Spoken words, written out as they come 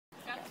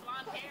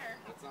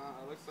It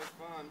looks like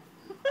fun.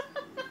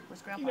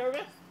 Where's Grandpa? You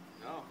nervous?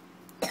 No.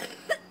 Not at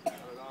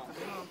all.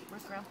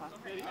 Where's Grandpa? I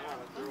want to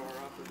throw her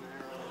up in the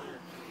air over here.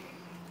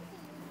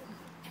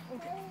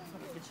 Okay.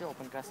 Get you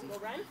open, Gussy. Go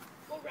run.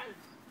 Go run.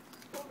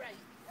 Go run.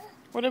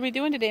 What are we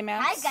doing today,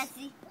 Max? Hi,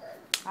 Gussy.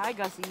 Hi,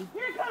 Gussy.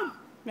 Here it comes.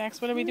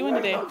 Max, what are we doing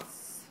today? What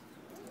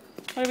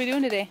are we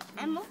doing today?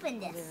 I'm open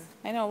this.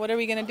 I know. What are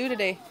we going to do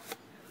today?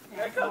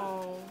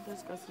 Oh,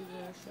 there's Gussy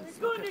there. It's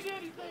going to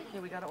Daddy's thing. Yeah,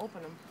 we gotta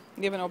open them.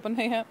 You haven't opened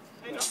it yet?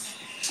 I know.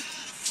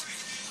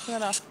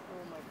 Shut up.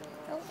 Oh my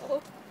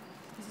God.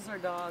 This is our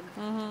dog.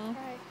 Mm-hmm.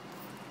 Hi.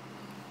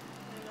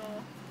 I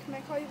know. Can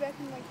I call you back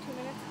in like 2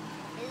 minutes?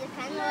 Is it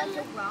kind of like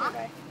a rock?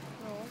 Bye.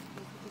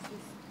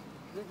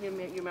 You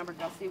remember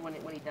Gussy when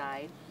he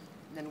died?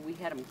 Then we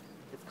had him.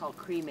 It's called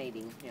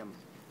cremating him.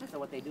 So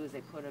what they do is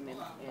they put him in.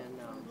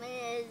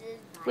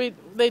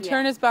 They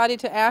turn his body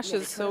to ashes they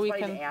turn so his we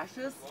body can. to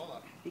ashes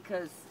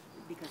because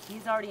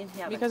he's already in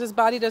heaven. Because his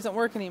body doesn't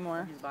work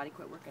anymore. His body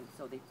quit working,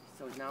 so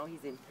now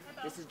he's in.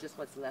 This is just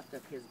what's left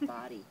of his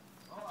body.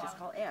 It's just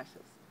called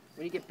ashes.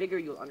 When you get bigger,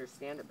 you'll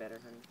understand it better,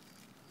 honey.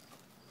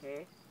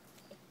 Okay.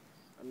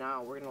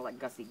 Now we're gonna let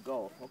Gussy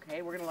go.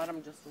 Okay, we're gonna let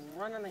him just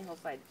run on the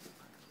hillside.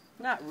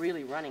 Not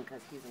really running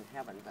because he's in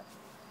heaven, but.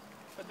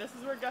 But this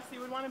is where Gussy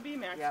would want to be,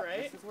 Max, Yeah,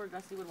 right? this is where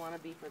Gussy would want to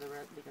be for the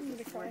rest because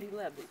this is where he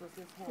lived. This was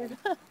his home.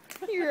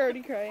 You're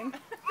already crying.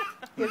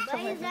 Why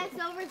is Dex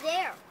over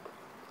there?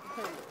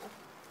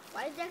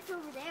 Why is Dex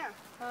over there?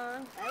 Huh?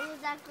 Why was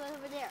Dex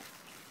over there?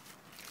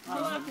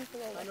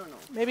 I don't know.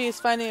 Maybe he's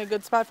finding a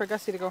good spot for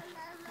Gussy to go.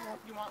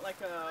 You want like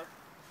a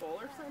bowl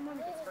or something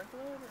to sprinkle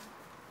it?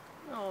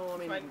 Or? No, I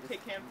mean. So I can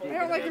take handfuls. I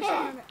don't like your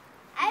song.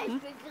 I was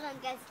sprinkling on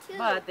Gus too.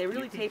 But they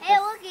really take. Hey,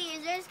 look at you.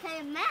 There's kind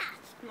of match.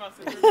 You want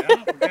some?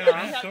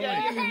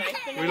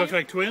 We look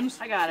like twins?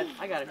 I got it here.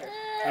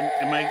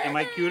 Am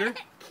I cuter?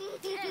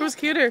 Who's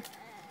cuter?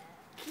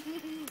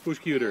 Who's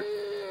cuter?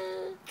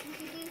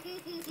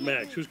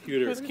 Max, who's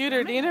cuter? Who's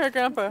cuter, Dina or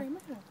Grandpa?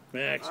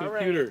 Max, All who's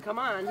right, cuter? come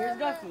on. Here's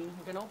Gussy.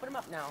 We're gonna open him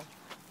up now.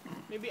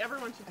 Maybe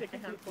everyone should take a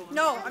handful.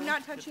 No, I'm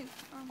not touching.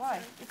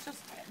 Why? It's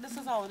just. This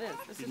is all it is.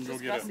 This You is can go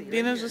just get Gussy.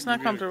 Dina's just not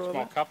a comfortable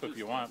small with it. cup if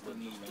you want. But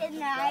Good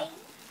night.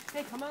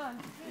 Hey, come on.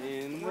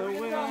 In the Where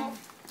did wind. it go?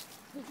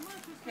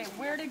 Okay,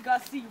 where did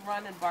Gussy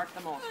run and bark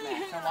the most,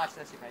 Max? Now watch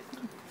this, you guys.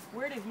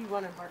 Where did he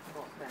run and bark the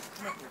most, Max?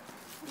 Come up here.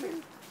 Come here.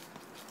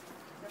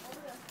 Step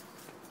over there.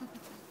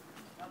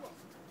 Elbow.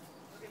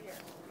 Look at here.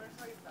 I'm gonna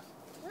show you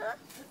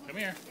something. Come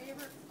here.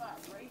 Favorite spot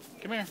right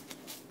here. Come here.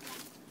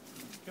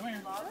 Come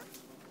here.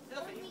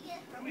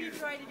 When you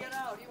try to get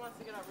out, he wants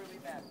to get out really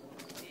bad.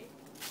 See?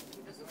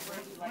 This is where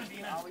he likes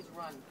to always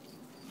run.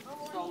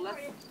 So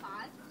let's.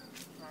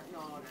 No,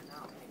 not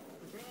now.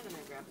 Bring in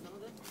and grab some of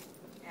this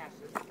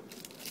ashes.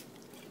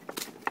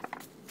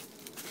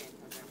 Okay,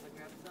 so Grandpa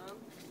grab some.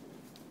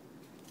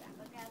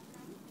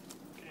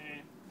 Okay.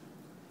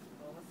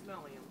 Well, let's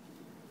smell him.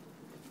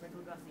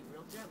 Sprinkle Gussy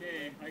real gently.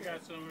 Okay, I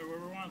got some.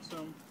 Whoever wants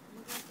some.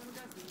 We'll grab some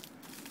Gussy.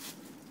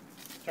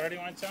 Charlie,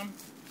 want some?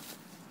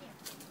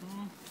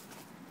 Hmm?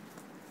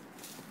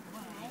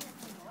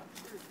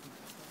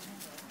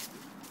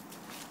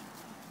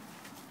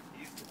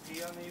 Used to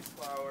pee on these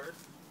flowers.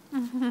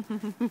 Used to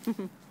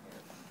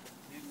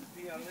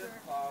pee on this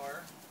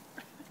flower.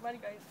 Come on,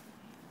 you guys.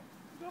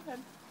 Go ahead.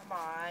 Come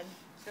on.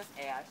 It's just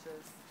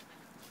ashes.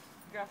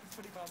 Grandpa's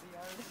putting on the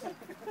yard.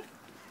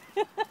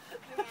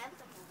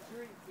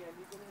 Sure you can.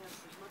 You can have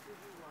as much as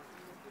you want. You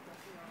can put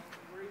Gussy on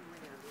where you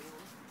land, you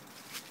know?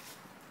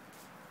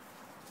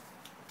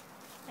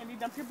 Andy,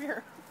 dump your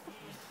beer.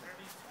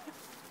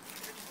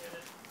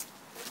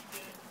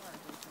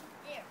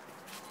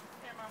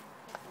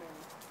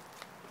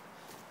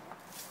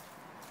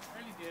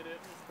 Did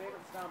it. His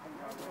favorite stomping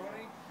ground.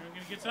 Tony, you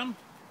gonna get some?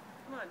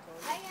 Come on,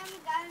 Tony. I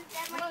haven't gotten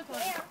that right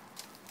there.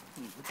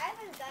 I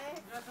haven't gotten it.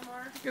 You got some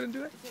more? Gonna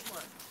do it? Take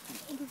one.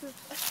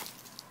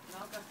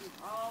 Now Gussy's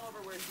all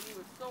over where he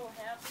was so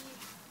happy.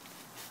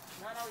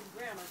 Not always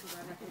Grandma, because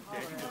I have to call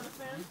her. On the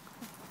fan?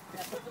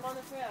 Yeah, put them on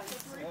the fan.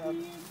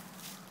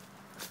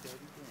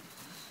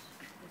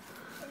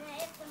 Can I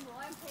have some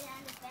more and put it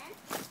on the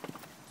fence?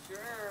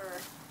 Sure.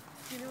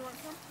 Do you want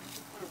some?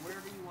 Just put it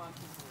wherever you want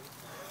to.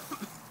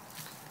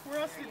 Where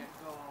else There did you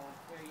go.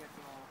 There you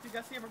go.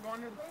 Gussy ever go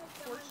under the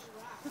porch?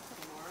 Some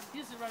more. He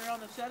used to run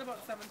around the shed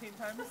about 17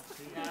 times.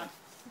 Yeah.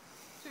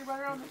 So he run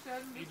around the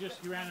shed and He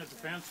ran at the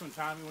fence one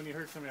time when he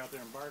heard somebody out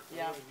there and barked.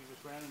 Yeah. He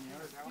just ran in the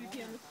yard. you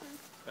can listen.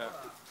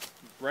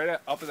 Right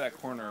up at that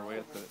corner, way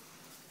at the.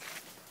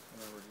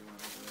 Whatever he went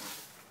over there.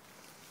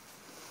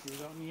 He was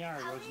out in the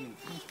yard, wasn't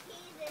he?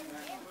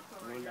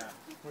 Lola.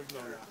 Where's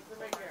Lola?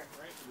 Right here.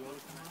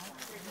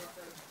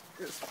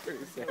 It's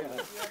pretty sad. You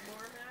have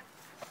more, Max?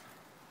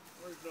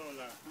 Where's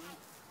Lola? Huh?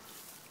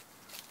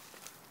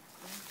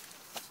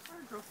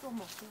 Girl, so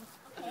much.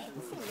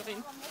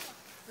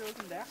 Girls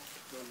in there.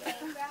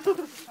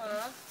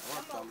 Huh?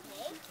 I'm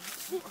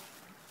okay.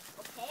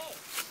 Okay.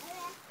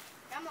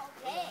 I'm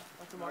okay.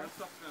 What's the Well, more? that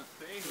stuff's gonna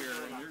stay here,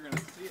 and you're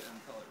gonna see it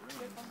until it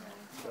rains.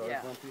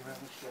 Yeah.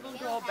 It'll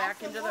go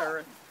back into the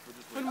earth.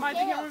 When my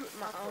camera,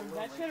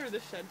 that shed or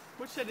this shed?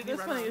 Which shed did you This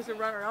run one around? used to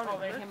run around. Oh,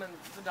 over they, there. him and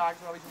the dogs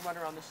would always run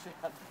around the shed,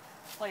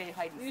 play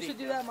hide and seek. You should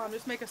do that, Mom.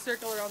 Just make a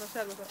circle around the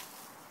shed with it.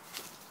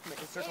 Make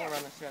a circle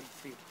around the shed,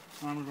 see.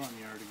 I'm gonna go in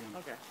the yard again.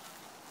 Okay.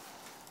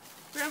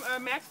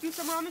 Max, do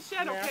some around the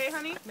shed, Max, okay,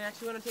 honey?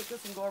 Max, you want to take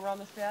this and go around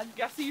the shed?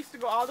 Gussy used to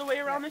go all the way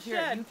around the Here,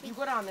 shed. You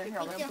go down there. Here,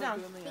 I'll Take put the- down.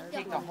 take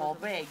Take the the whole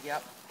bag,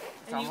 yep.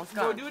 It's And you almost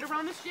go gone. do it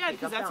around the shed, Take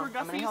because up that's down. where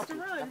I'm Gussy gonna used to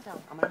help you. run. Up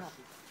down. I'm going to help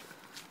you.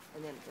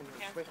 And then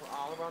sprinkle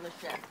all around the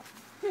shed.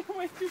 Go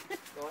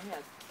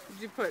ahead.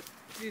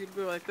 Did you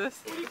go like this?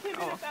 Well, you came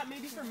in at that,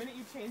 maybe for a minute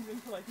you changed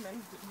into like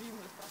men's jeans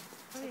or something.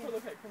 That's what it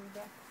looked like from the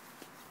back.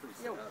 Pretty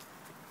Yo. sad.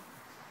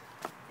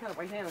 Kind of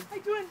right hand. How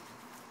you doing?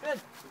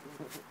 Good.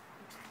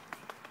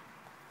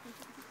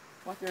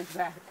 Watch your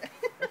back.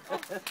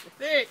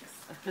 Thanks.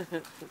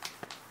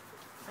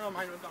 Oh,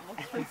 mine was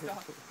almost freaked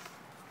out.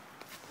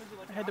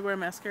 I had to wear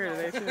mascara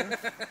today too.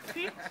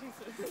 Jesus.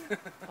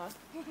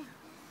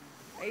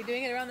 Are you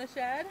doing it around the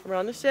shed?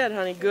 Around the shed,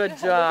 honey. Good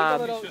job.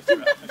 Little,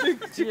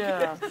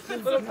 Yeah.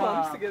 little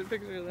clumps to get a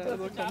picture of that.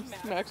 Little clumps.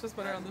 Max just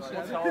went around the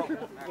shed.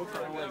 We'll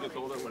try when he gets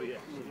older what he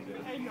actually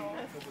did. I know.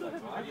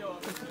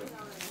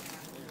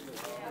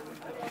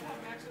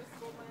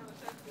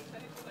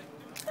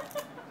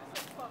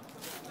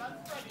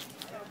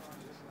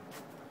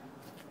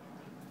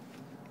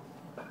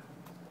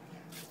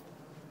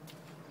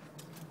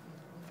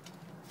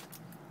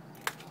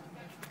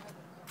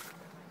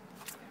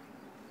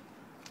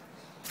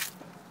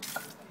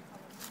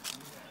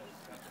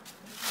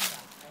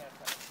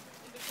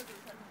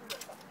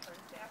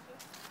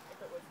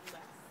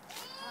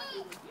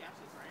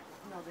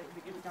 No,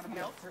 it's got to be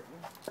a certain.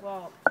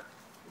 Well,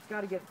 it's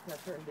got to get to a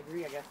certain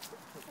degree, I guess, to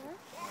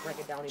break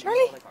it down even more,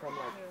 like from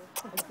like.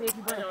 Say if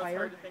you burn a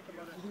fire, you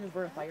can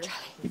burn a fire.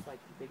 It's like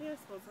big. Yeah, I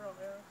suppose they're all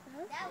there.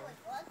 That was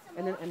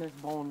awesome. And there's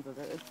bones.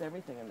 It's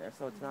everything in there,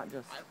 so it's not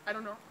just. I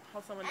don't know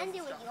how someone does Andy,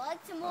 this would stuff. you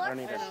like some I more? don't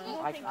either. I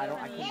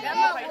don't. I can't. Yeah,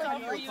 Yeah,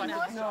 would for you you like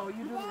now. some No,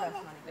 you do the rest,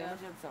 honey. Dad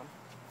did some.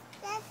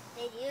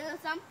 Did you do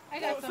some?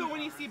 So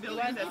when you see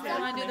buildings that say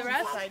wanna do the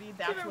rest? society,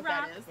 that's what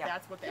that is. Yeah.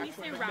 That's what the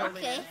actual say building rock? is.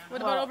 Okay.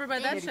 What about over by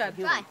that Maybe shed?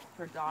 for Do humans,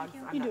 for dogs,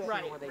 I'm not sure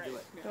Right, where they do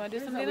it. you want to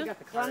do some, We Dina? got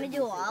the You want me to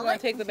do all You of want it?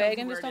 to take the bag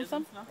and Where just it dump is some?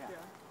 and stuff, yeah.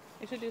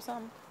 You should do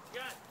some.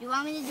 You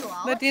want me to do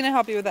all Let of it? Dina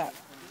help you with that.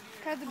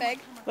 Have the bag.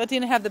 Let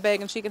Dina have the bag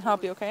and she can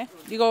help you, okay?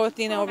 You go with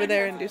Dina over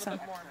there and do some.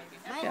 My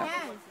Yeah.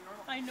 hands.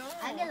 I know.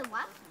 I get a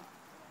what?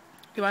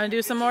 You want to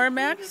do some more,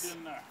 Max?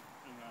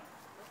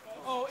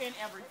 Oh, in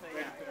everything.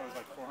 It was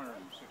like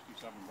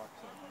 $467.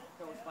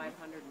 So it's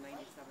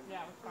 597.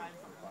 Yeah, it was fine.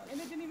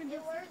 And it didn't even do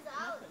Where's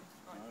out? nothing.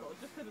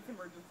 Just because it's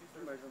emergency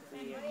service.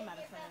 Emergency.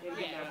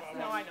 Yeah.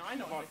 No, I know.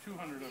 About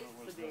 200 of it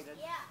was. Sedated.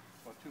 Yeah.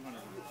 About 200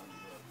 of it was.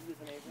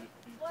 Euthanasia.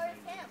 Where's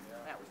him?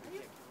 That was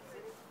ridiculous.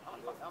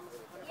 Almost 100%.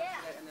 Yeah.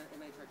 And then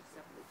they charge you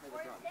separately for the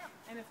Where's drugs. him?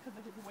 And it's because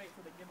of his weight,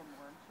 so they give him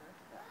more, I'm sure.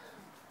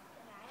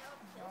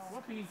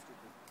 Whoopee.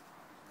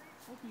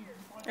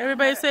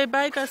 Everybody say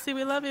bye, Gussy.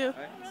 We love you.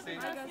 See?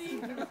 Turn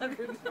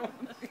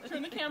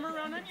the camera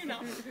around on you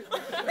now.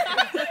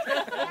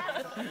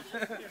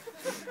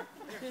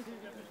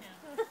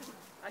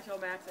 I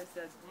told Max, I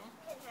said,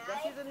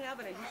 Gussy's in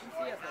heaven and he can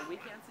see us, but we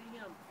can't see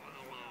him.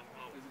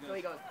 So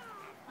he goes,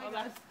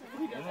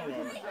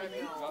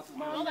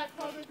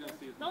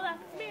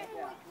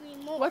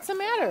 What's the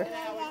matter?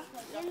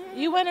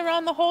 You went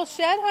around the whole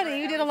shed,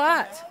 honey. You did a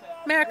lot.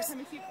 Max,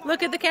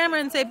 look at the camera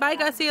and say bye,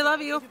 Gussy. I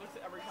love you.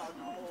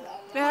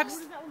 Max.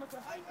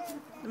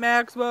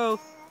 Max, whoa.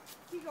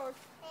 He goes,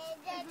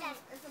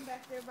 there's some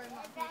back there by my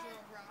piece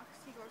of rocks.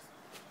 He goes,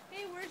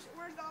 hey, where's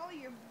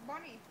Ollie, your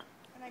bunny?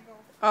 And I go,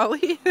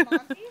 Ollie?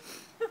 Monty?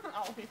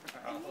 Ollie.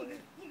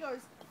 He goes,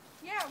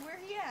 yeah, where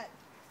he at?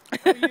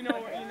 Well, you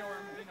know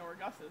where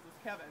Gus is.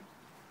 It's Kevin.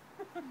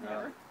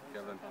 Remember?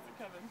 Kevin. That's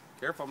Kevin.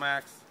 Careful,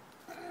 Max.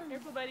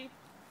 Careful, buddy.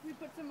 We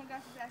put some of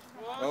Gus's ashes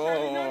on. Whoa,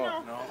 Charlie,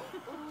 no. No.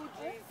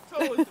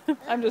 Toes.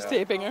 I'm just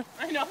taping her.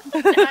 I know.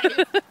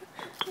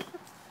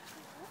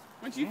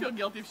 When she feel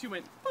guilty if she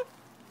went. Boop.